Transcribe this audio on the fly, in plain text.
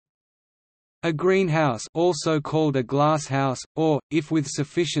A greenhouse, also called a glasshouse, or, if with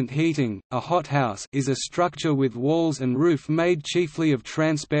sufficient heating, a hothouse, is a structure with walls and roof made chiefly of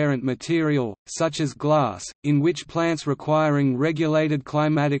transparent material, such as glass, in which plants requiring regulated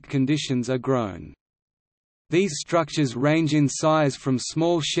climatic conditions are grown. These structures range in size from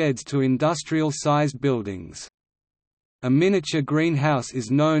small sheds to industrial-sized buildings. A miniature greenhouse is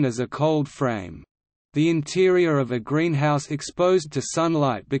known as a cold frame. The interior of a greenhouse exposed to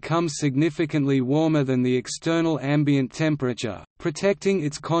sunlight becomes significantly warmer than the external ambient temperature, protecting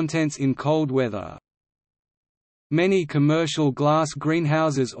its contents in cold weather. Many commercial glass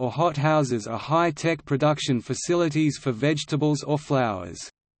greenhouses or hothouses are high-tech production facilities for vegetables or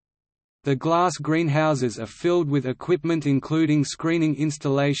flowers. The glass greenhouses are filled with equipment including screening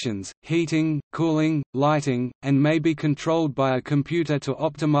installations, heating, cooling, lighting, and may be controlled by a computer to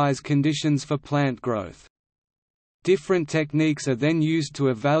optimize conditions for plant growth. Different techniques are then used to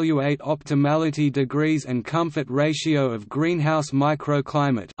evaluate optimality degrees and comfort ratio of greenhouse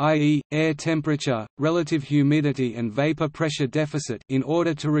microclimate, i.e., air temperature, relative humidity and vapor pressure deficit, in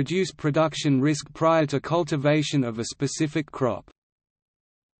order to reduce production risk prior to cultivation of a specific crop.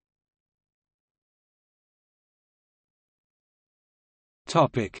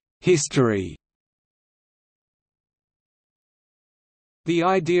 History. The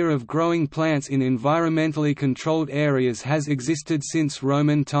idea of growing plants in environmentally controlled areas has existed since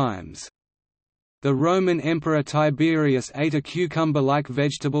Roman times. The Roman Emperor Tiberius ate a cucumber-like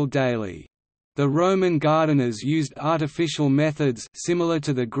vegetable daily. The Roman gardeners used artificial methods similar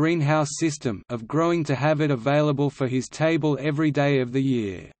to the greenhouse system of growing to have it available for his table every day of the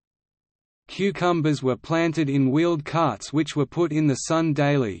year. Cucumbers were planted in wheeled carts which were put in the sun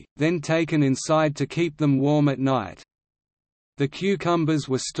daily, then taken inside to keep them warm at night. The cucumbers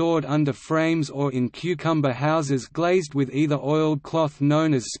were stored under frames or in cucumber houses glazed with either oiled cloth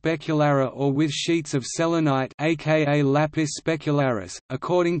known as speculara or with sheets of selenite aka lapis specularis.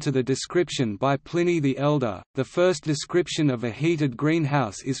 According to the description by Pliny the Elder, the first description of a heated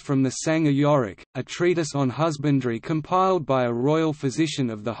greenhouse is from the Sanga Yorick, a treatise on husbandry compiled by a royal physician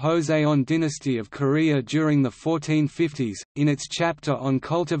of the Joseon dynasty of Korea during the 1450s, in its chapter on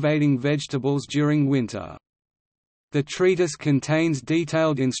cultivating vegetables during winter. The treatise contains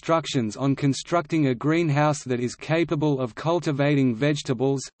detailed instructions on constructing a greenhouse that is capable of cultivating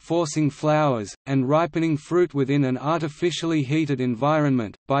vegetables, forcing flowers, and ripening fruit within an artificially heated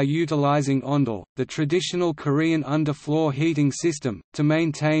environment, by utilizing ondol, the traditional Korean underfloor heating system, to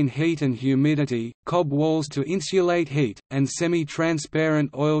maintain heat and humidity, cob walls to insulate heat, and semi-transparent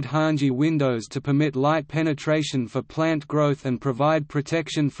oiled hanji windows to permit light penetration for plant growth and provide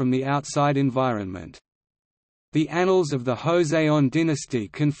protection from the outside environment. The annals of the Joseon dynasty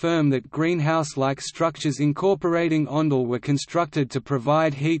confirm that greenhouse-like structures incorporating ondol were constructed to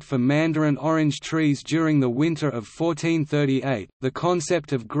provide heat for mandarin orange trees during the winter of 1438. The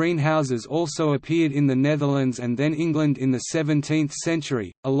concept of greenhouses also appeared in the Netherlands and then England in the 17th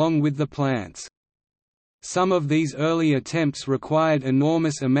century, along with the plants. Some of these early attempts required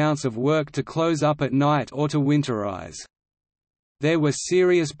enormous amounts of work to close up at night or to winterize. There were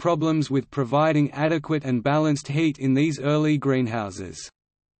serious problems with providing adequate and balanced heat in these early greenhouses.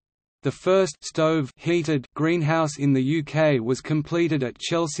 The first stove-heated greenhouse in the UK was completed at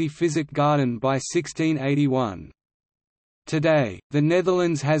Chelsea Physic Garden by 1681. Today, the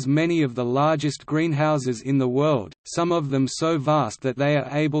Netherlands has many of the largest greenhouses in the world, some of them so vast that they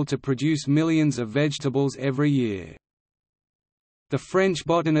are able to produce millions of vegetables every year. The French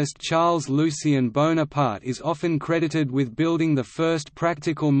botanist Charles Lucien Bonaparte is often credited with building the first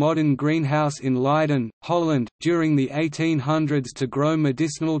practical modern greenhouse in Leiden, Holland, during the 1800s to grow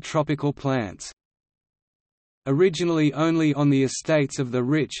medicinal tropical plants. Originally only on the estates of the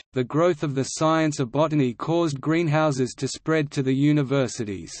rich, the growth of the science of botany caused greenhouses to spread to the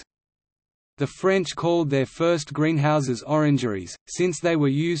universities. The French called their first greenhouses orangeries, since they were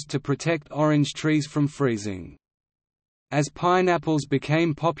used to protect orange trees from freezing. As pineapples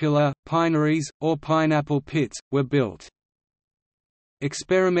became popular, pineries, or pineapple pits, were built.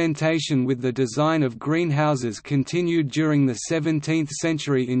 Experimentation with the design of greenhouses continued during the 17th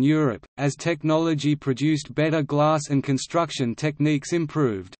century in Europe, as technology produced better glass and construction techniques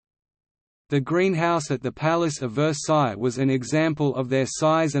improved. The greenhouse at the Palace of Versailles was an example of their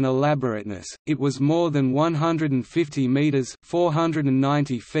size and elaborateness. It was more than 150 meters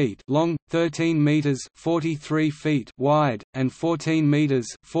 (490 feet) long, 13 meters (43 feet) wide, and 14 meters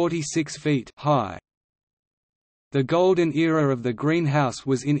 (46 feet) high. The golden era of the greenhouse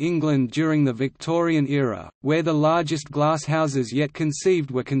was in England during the Victorian era, where the largest glasshouses yet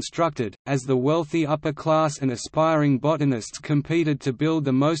conceived were constructed, as the wealthy upper class and aspiring botanists competed to build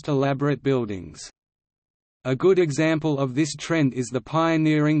the most elaborate buildings. A good example of this trend is the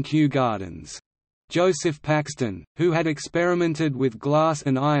pioneering Kew Gardens. Joseph Paxton, who had experimented with glass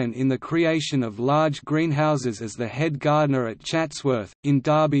and iron in the creation of large greenhouses as the head gardener at Chatsworth, in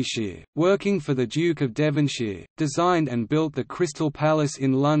Derbyshire, working for the Duke of Devonshire, designed and built the Crystal Palace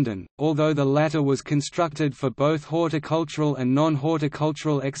in London, although the latter was constructed for both horticultural and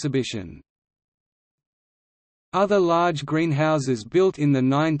non-horticultural exhibition. Other large greenhouses built in the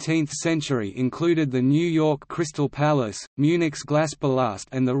 19th century included the New York Crystal Palace, Munich's Glaspalast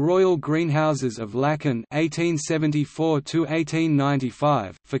and the Royal Greenhouses of Laeken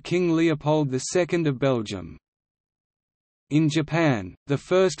 (1874–1895) for King Leopold II of Belgium. In Japan, the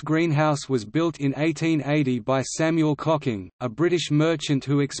first greenhouse was built in 1880 by Samuel Cocking, a British merchant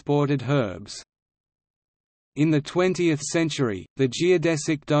who exported herbs. In the 20th century, the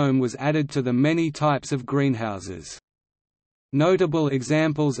geodesic dome was added to the many types of greenhouses. Notable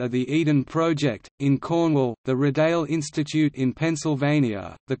examples are the Eden Project, in Cornwall, the Riddale Institute in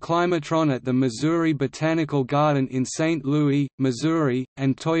Pennsylvania, the Climatron at the Missouri Botanical Garden in St. Louis, Missouri,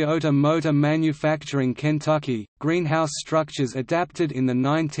 and Toyota Motor Manufacturing, Kentucky. Greenhouse structures adapted in the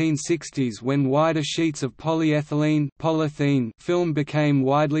 1960s when wider sheets of polyethylene film became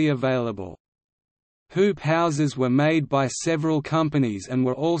widely available. Hoop houses were made by several companies and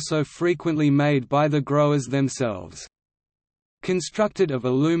were also frequently made by the growers themselves. Constructed of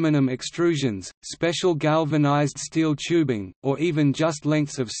aluminum extrusions, special galvanized steel tubing, or even just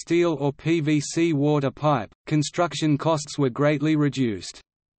lengths of steel or PVC water pipe, construction costs were greatly reduced.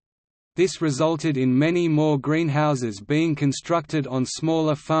 This resulted in many more greenhouses being constructed on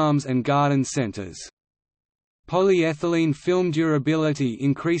smaller farms and garden centers. Polyethylene film durability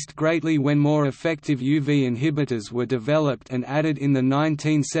increased greatly when more effective UV inhibitors were developed and added in the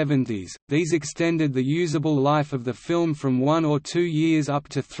 1970s. These extended the usable life of the film from 1 or 2 years up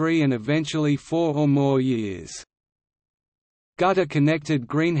to 3 and eventually 4 or more years. Gutter-connected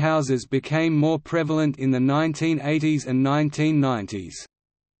greenhouses became more prevalent in the 1980s and 1990s.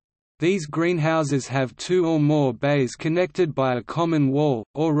 These greenhouses have 2 or more bays connected by a common wall,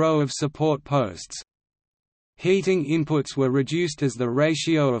 or row of support posts. Heating inputs were reduced as the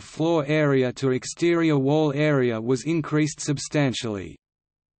ratio of floor area to exterior wall area was increased substantially.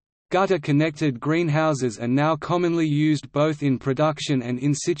 Gutter-connected greenhouses are now commonly used both in production and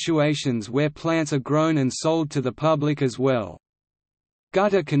in situations where plants are grown and sold to the public as well.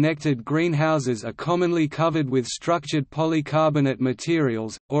 Gutter-connected greenhouses are commonly covered with structured polycarbonate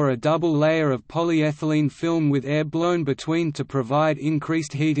materials, or a double layer of polyethylene film with air blown between to provide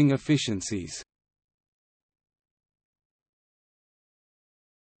increased heating efficiencies.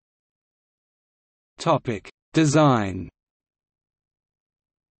 Design.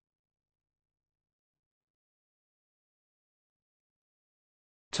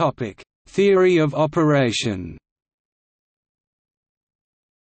 Theory of operation.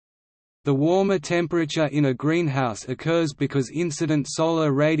 The warmer temperature in a greenhouse occurs because incident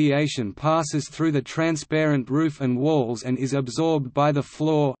solar radiation passes through the transparent roof and walls and is absorbed by the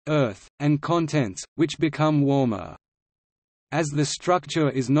floor, earth, and contents, which become warmer. As the structure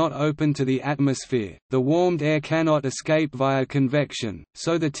is not open to the atmosphere, the warmed air cannot escape via convection,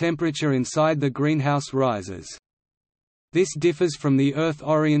 so the temperature inside the greenhouse rises. This differs from the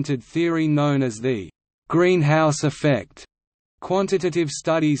Earth-oriented theory known as the greenhouse effect. Quantitative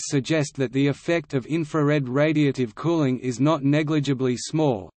studies suggest that the effect of infrared radiative cooling is not negligibly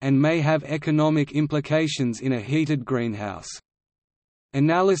small, and may have economic implications in a heated greenhouse.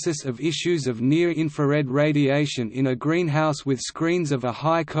 Analysis of issues of near-infrared radiation in a greenhouse with screens of a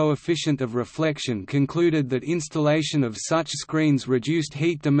high coefficient of reflection concluded that installation of such screens reduced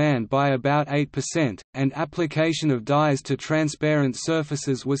heat demand by about 8%, and application of dyes to transparent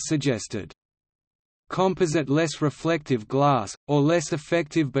surfaces was suggested. Composite less reflective glass, or less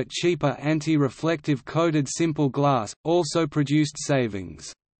effective but cheaper anti-reflective coated simple glass, also produced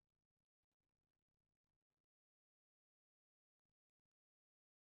savings.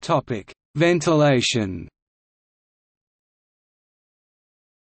 Ventilation.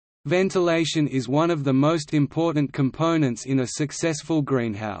 Ventilation is one of the most important components in a successful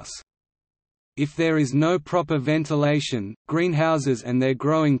greenhouse. If there is no proper ventilation, greenhouses and their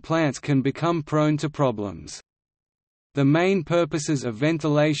growing plants can become prone to problems. The main purposes of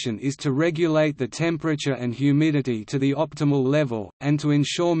ventilation is to regulate the temperature and humidity to the optimal level, and to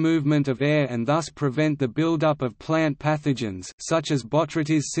ensure movement of air and thus prevent the buildup of plant pathogens such as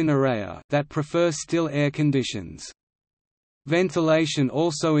Botrytis cinerea that prefer still air conditions. Ventilation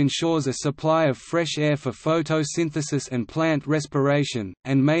also ensures a supply of fresh air for photosynthesis and plant respiration,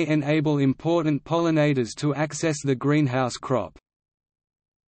 and may enable important pollinators to access the greenhouse crop.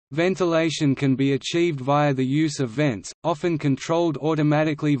 Ventilation can be achieved via the use of vents, often controlled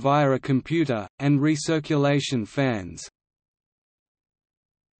automatically via a computer, and recirculation fans.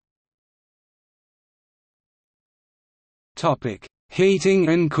 Heating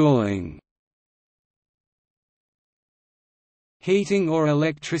and cooling. Heating or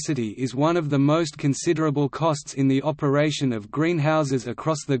electricity is one of the most considerable costs in the operation of greenhouses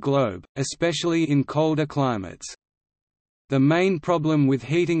across the globe, especially in colder climates. The main problem with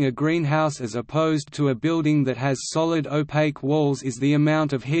heating a greenhouse as opposed to a building that has solid opaque walls is the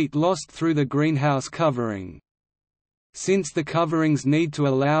amount of heat lost through the greenhouse covering. Since the coverings need to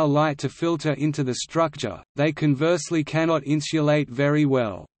allow light to filter into the structure, they conversely cannot insulate very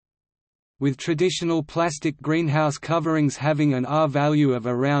well. With traditional plastic greenhouse coverings having an R value of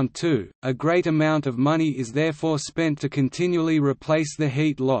around 2, a great amount of money is therefore spent to continually replace the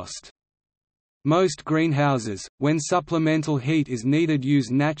heat lost. Most greenhouses, when supplemental heat is needed,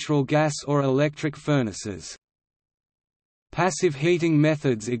 use natural gas or electric furnaces. Passive heating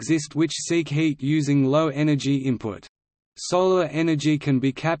methods exist which seek heat using low-energy input. Solar energy can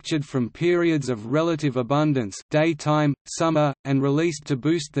be captured from periods of relative abundance daytime, summer, and released to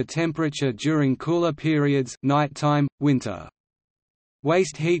boost the temperature during cooler periods nighttime, winter.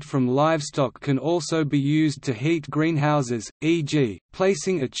 Waste heat from livestock can also be used to heat greenhouses, e.g.,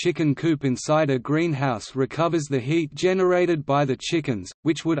 placing a chicken coop inside a greenhouse recovers the heat generated by the chickens,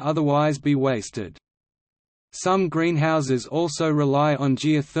 which would otherwise be wasted. Some greenhouses also rely on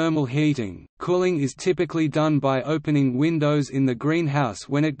geothermal heating. Cooling is typically done by opening windows in the greenhouse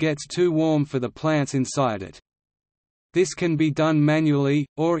when it gets too warm for the plants inside it. This can be done manually,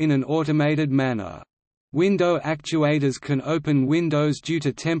 or in an automated manner. Window actuators can open windows due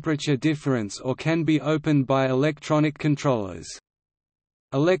to temperature difference or can be opened by electronic controllers.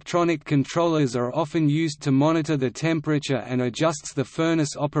 Electronic controllers are often used to monitor the temperature and adjusts the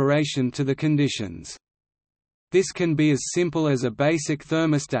furnace operation to the conditions. This can be as simple as a basic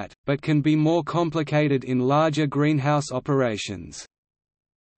thermostat, but can be more complicated in larger greenhouse operations.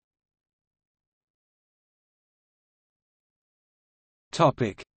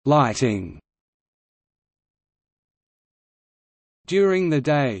 Lighting. During the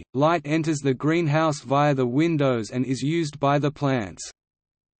day, light enters the greenhouse via the windows and is used by the plants.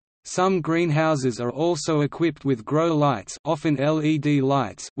 Some greenhouses are also equipped with grow lights, often LED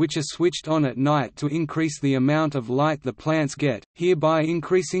lights, which are switched on at night to increase the amount of light the plants get, hereby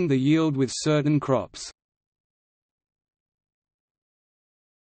increasing the yield with certain crops.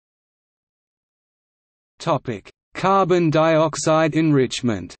 Topic: Carbon dioxide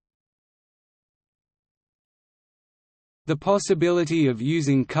enrichment. The possibility of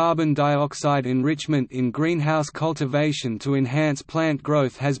using carbon dioxide enrichment in greenhouse cultivation to enhance plant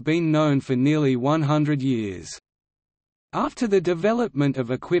growth has been known for nearly 100 years. After the development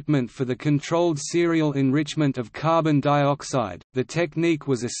of equipment for the controlled serial enrichment of carbon dioxide, the technique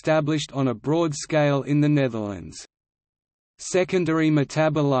was established on a broad scale in the Netherlands. Secondary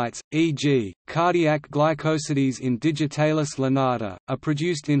metabolites, e.g., cardiac glycosides in Digitalis lanata, are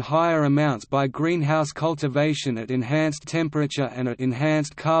produced in higher amounts by greenhouse cultivation at enhanced temperature and at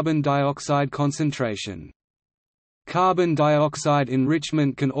enhanced carbon dioxide concentration. Carbon dioxide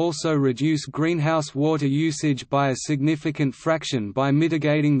enrichment can also reduce greenhouse water usage by a significant fraction by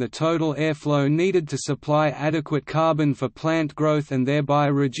mitigating the total airflow needed to supply adequate carbon for plant growth and thereby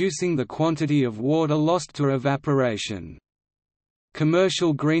reducing the quantity of water lost to evaporation.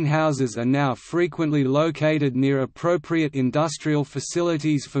 Commercial greenhouses are now frequently located near appropriate industrial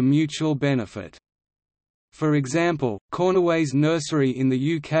facilities for mutual benefit. For example, Cornaway's nursery in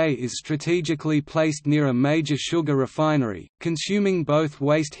the UK is strategically placed near a major sugar refinery, consuming both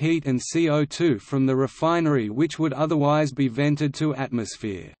waste heat and CO2 from the refinery which would otherwise be vented to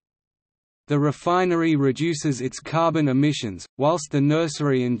atmosphere. The refinery reduces its carbon emissions, whilst the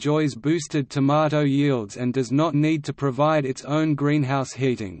nursery enjoys boosted tomato yields and does not need to provide its own greenhouse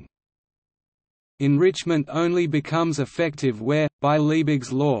heating. Enrichment only becomes effective where, by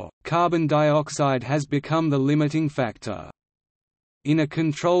Liebig's law, carbon dioxide has become the limiting factor. In a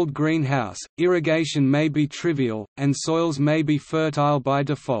controlled greenhouse, irrigation may be trivial, and soils may be fertile by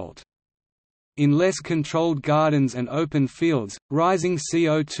default. In less controlled gardens and open fields, rising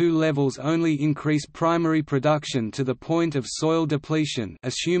CO2 levels only increase primary production to the point of soil depletion,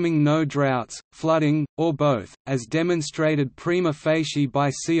 assuming no droughts, flooding, or both, as demonstrated prima facie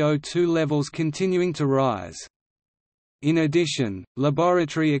by CO2 levels continuing to rise. In addition,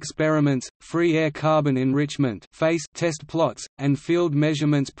 laboratory experiments, free air carbon enrichment (FACE) test plots, and field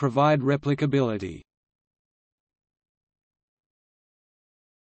measurements provide replicability.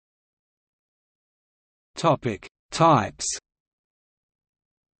 Types.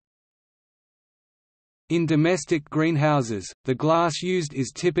 In domestic greenhouses, the glass used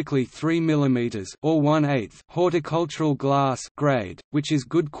is typically 3 mm or 1/8 horticultural glass grade, which is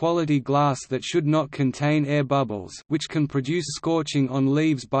good quality glass that should not contain air bubbles, which can produce scorching on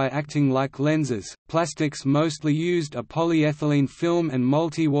leaves by acting like lenses. Plastics mostly used are polyethylene film and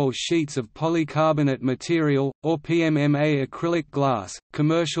multi-wall sheets of polycarbonate material, or PMMA acrylic glass.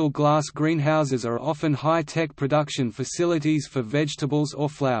 Commercial glass greenhouses are often high-tech production facilities for vegetables or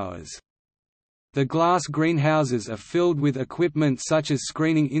flowers. The glass greenhouses are filled with equipment such as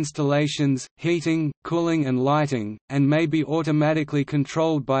screening installations, heating, cooling and lighting, and may be automatically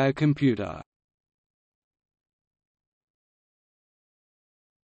controlled by a computer.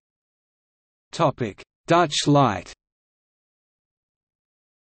 Dutch light.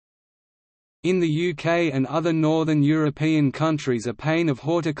 In the UK and other northern European countries, a pane of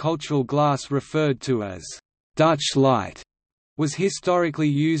horticultural glass referred to as Dutch light was historically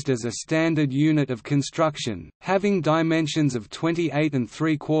used as a standard unit of construction, having dimensions of 28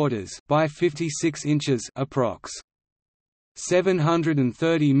 3/4 by 56 inches approx.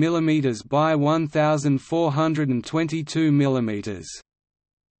 730 mm by 1422 mm.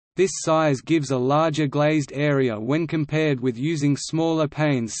 This size gives a larger glazed area when compared with using smaller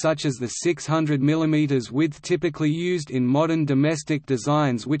panes such as the 600 mm width typically used in modern domestic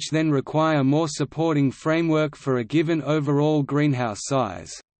designs, which then require more supporting framework for a given overall greenhouse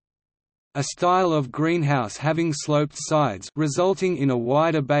size. A style of greenhouse having sloped sides resulting in a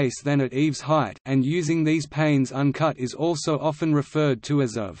wider base than at eaves height and using these panes uncut is also often referred to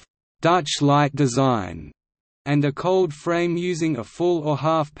as of Dutch light design, and a cold frame using a full or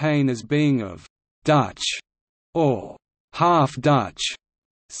half pane as being of Dutch or half Dutch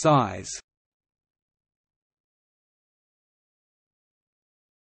size.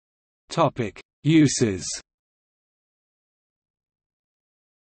 Uses.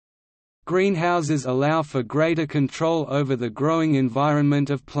 Greenhouses allow for greater control over the growing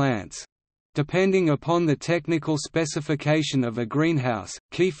environment of plants. Depending upon the technical specification of a greenhouse,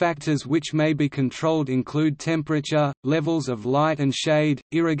 key factors which may be controlled include temperature, levels of light and shade,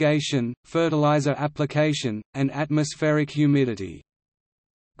 irrigation, fertilizer application, and atmospheric humidity.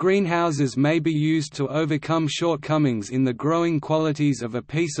 Greenhouses may be used to overcome shortcomings in the growing qualities of a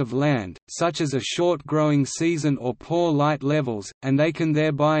piece of land, such as a short growing season or poor light levels, and they can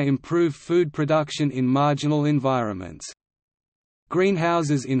thereby improve food production in marginal environments.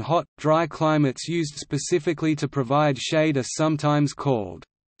 Greenhouses in hot, dry climates used specifically to provide shade are sometimes called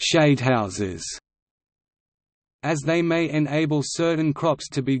shadehouses, as they may enable certain crops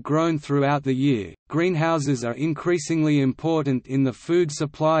to be grown throughout the year. Greenhouses are increasingly important in the food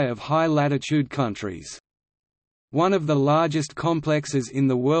supply of high-latitude countries. One of the largest complexes in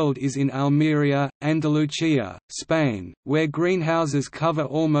the world is in Almería, Andalucía, Spain, where greenhouses cover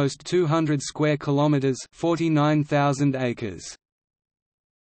almost 200 square kilometers, 49,000 acres.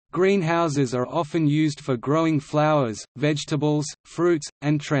 Greenhouses are often used for growing flowers, vegetables, fruits,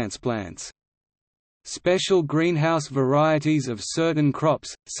 and transplants. Special greenhouse varieties of certain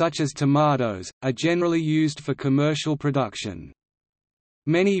crops, such as tomatoes, are generally used for commercial production.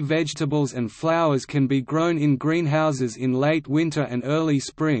 Many vegetables and flowers can be grown in greenhouses in late winter and early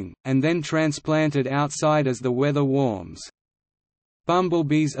spring, and then transplanted outside as the weather warms.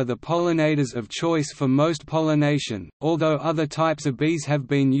 Bumblebees are the pollinators of choice for most pollination, although other types of bees have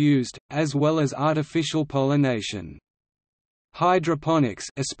been used, as well as artificial pollination. Hydroponics,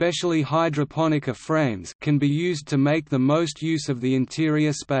 especially hydroponica frames, can be used to make the most use of the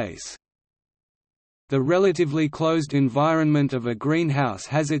interior space. The relatively closed environment of a greenhouse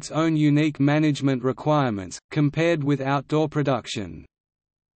has its own unique management requirements, compared with outdoor production.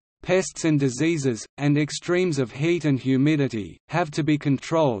 Pests and diseases, and extremes of heat and humidity, have to be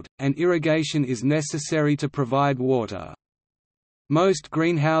controlled, and irrigation is necessary to provide water. Most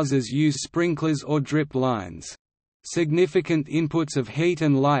greenhouses use sprinklers or drip lines. Significant inputs of heat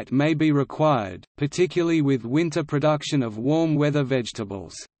and light may be required, particularly with winter production of warm weather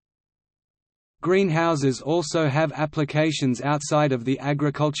vegetables. Greenhouses also have applications outside of the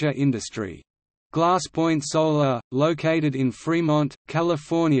agriculture industry. Glasspoint Solar, located in Fremont,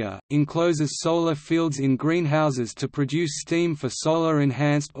 California, encloses solar fields in greenhouses to produce steam for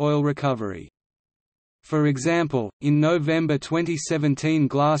solar-enhanced oil recovery. For example, in November 2017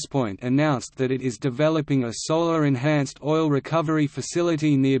 Glasspoint announced that it is developing a solar-enhanced oil recovery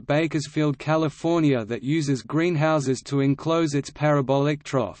facility near Bakersfield, California that uses greenhouses to enclose its parabolic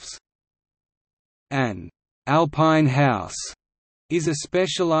troughs. An alpine house is a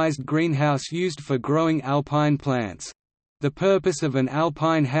specialized greenhouse used for growing alpine plants. The purpose of an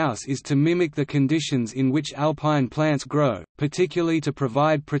alpine house is to mimic the conditions in which alpine plants grow, particularly to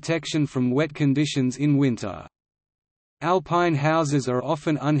provide protection from wet conditions in winter. Alpine houses are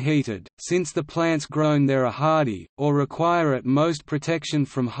often unheated, since the plants grown there are hardy, or require at most protection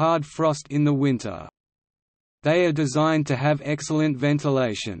from hard frost in the winter. They are designed to have excellent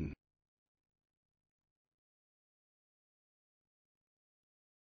ventilation.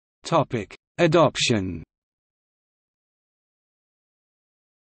 Adoption.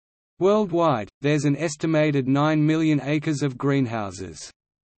 Worldwide, there's an estimated 9 million acres of greenhouses.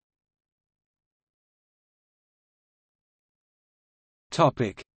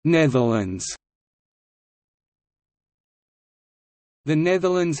 Netherlands. The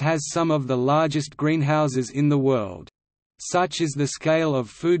Netherlands has some of the largest greenhouses in the world. Such is the scale of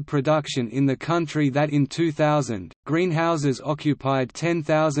food production in the country that in 2000, greenhouses occupied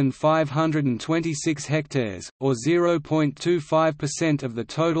 10,526 hectares, or 0.25% of the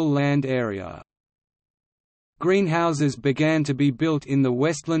total land area. Greenhouses began to be built in the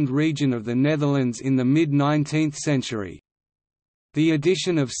Westland region of the Netherlands in the mid-19th century. The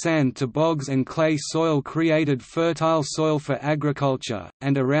addition of sand to bogs and clay soil created fertile soil for agriculture,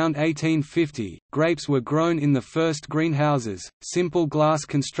 and around 1850, grapes were grown in the first greenhouses, simple glass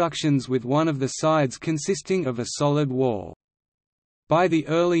constructions with one of the sides consisting of a solid wall. By the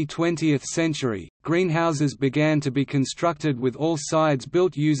early 20th century, greenhouses began to be constructed with all sides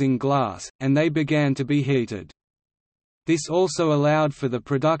built using glass, and they began to be heated. This also allowed for the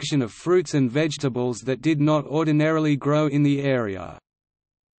production of fruits and vegetables that did not ordinarily grow in the area.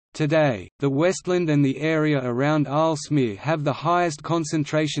 Today, the Westland and the area around Aalsmeer have the highest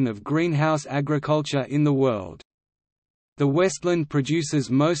concentration of greenhouse agriculture in the world. The Westland produces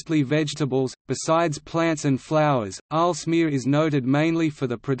mostly vegetables, besides plants and flowers. Aalsmeer is noted mainly for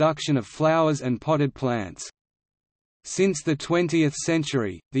the production of flowers and potted plants. Since the 20th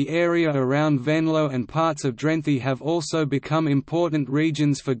century, the area around Venlo and parts of Drenthe have also become important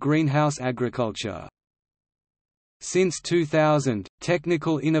regions for greenhouse agriculture. Since 2000,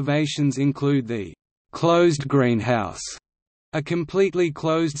 technical innovations include the closed greenhouse, a completely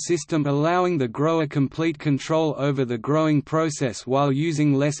closed system allowing the grower complete control over the growing process while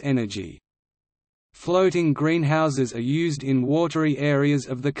using less energy. Floating greenhouses are used in watery areas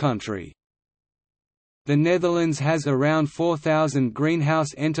of the country. The Netherlands has around 4,000 greenhouse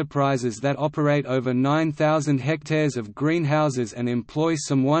enterprises that operate over 9,000 hectares of greenhouses and employ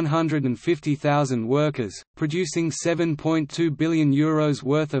some 150,000 workers, producing €7.2 billion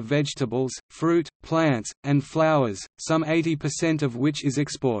worth of vegetables, fruit, plants, and flowers, some 80% of which is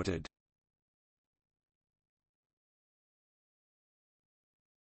exported.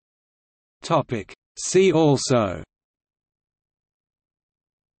 See also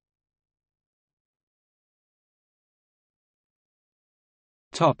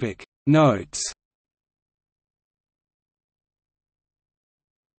Notes.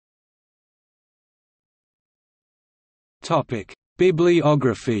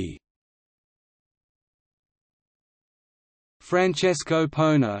 Bibliography. Francesco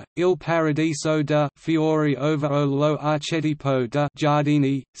Pona, Il Paradiso de Fiori over lo Archetipo de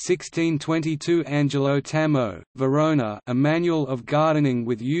Giardini, 1622. Angelo Tammo, Verona, A Manual of Gardening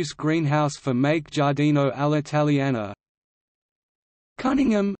with Use Greenhouse for Make Giardino all'Italiana.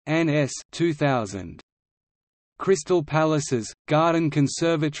 Cunningham, Anne S. 2000. Crystal Palaces, Garden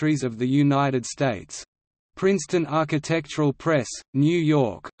Conservatories of the United States. Princeton Architectural Press, New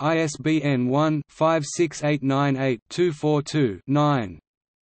York, ISBN 1-56898-242-9.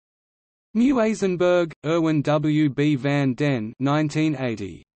 Muizenberg, Erwin W. B. van den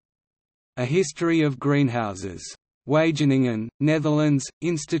 1980. A History of Greenhouses. Wageningen, Netherlands,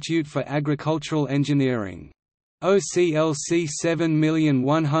 Institute for Agricultural Engineering. OCLC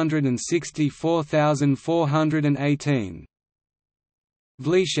 7164418.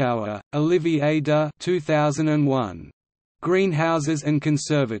 Vleeschouwer, Olivier de 2001. Greenhouses and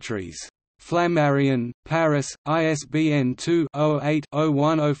Conservatories. Flammarion, Paris, ISBN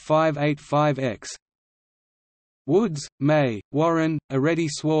 2-08-010585-X. Woods, May, Warren, Areti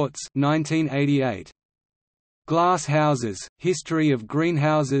Swartz 1988. Glass houses, History of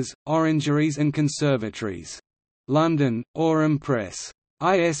Greenhouses, Orangeries and Conservatories. London, Aurum Press.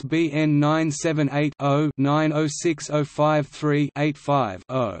 ISBN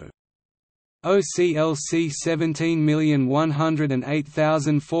 978-0-906053-85-0. OCLC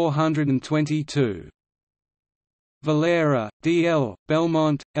 17108422. Valera, D. L.,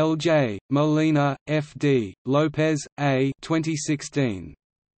 Belmont, L. J., Molina, F. D., Lopez, A. 2016.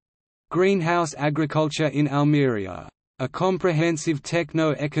 Greenhouse Agriculture in Almeria. A Comprehensive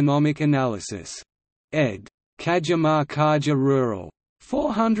Techno-Economic Analysis. Ed. Kajamar Kaja Rural.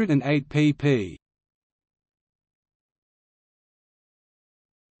 408 pp.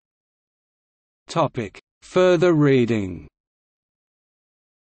 Further reading.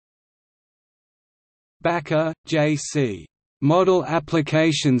 Bakker, J. C. Model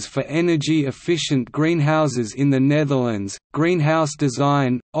Applications for Energy-Efficient Greenhouses in the Netherlands, Greenhouse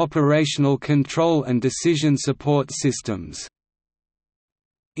Design, Operational Control and Decision Support Systems.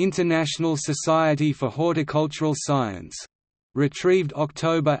 International Society for Horticultural Science. Retrieved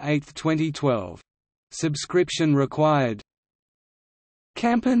October 8, 2012. Subscription required.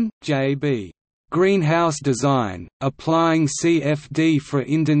 Kampen, J. B. Greenhouse Design, Applying CFD for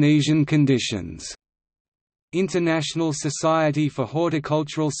Indonesian Conditions. International Society for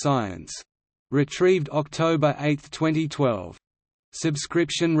Horticultural Science. Retrieved October 8, 2012.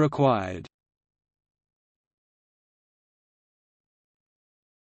 Subscription required.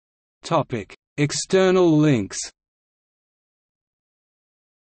 External links.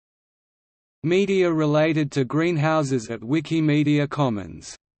 Media related to greenhouses at Wikimedia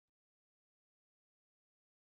Commons.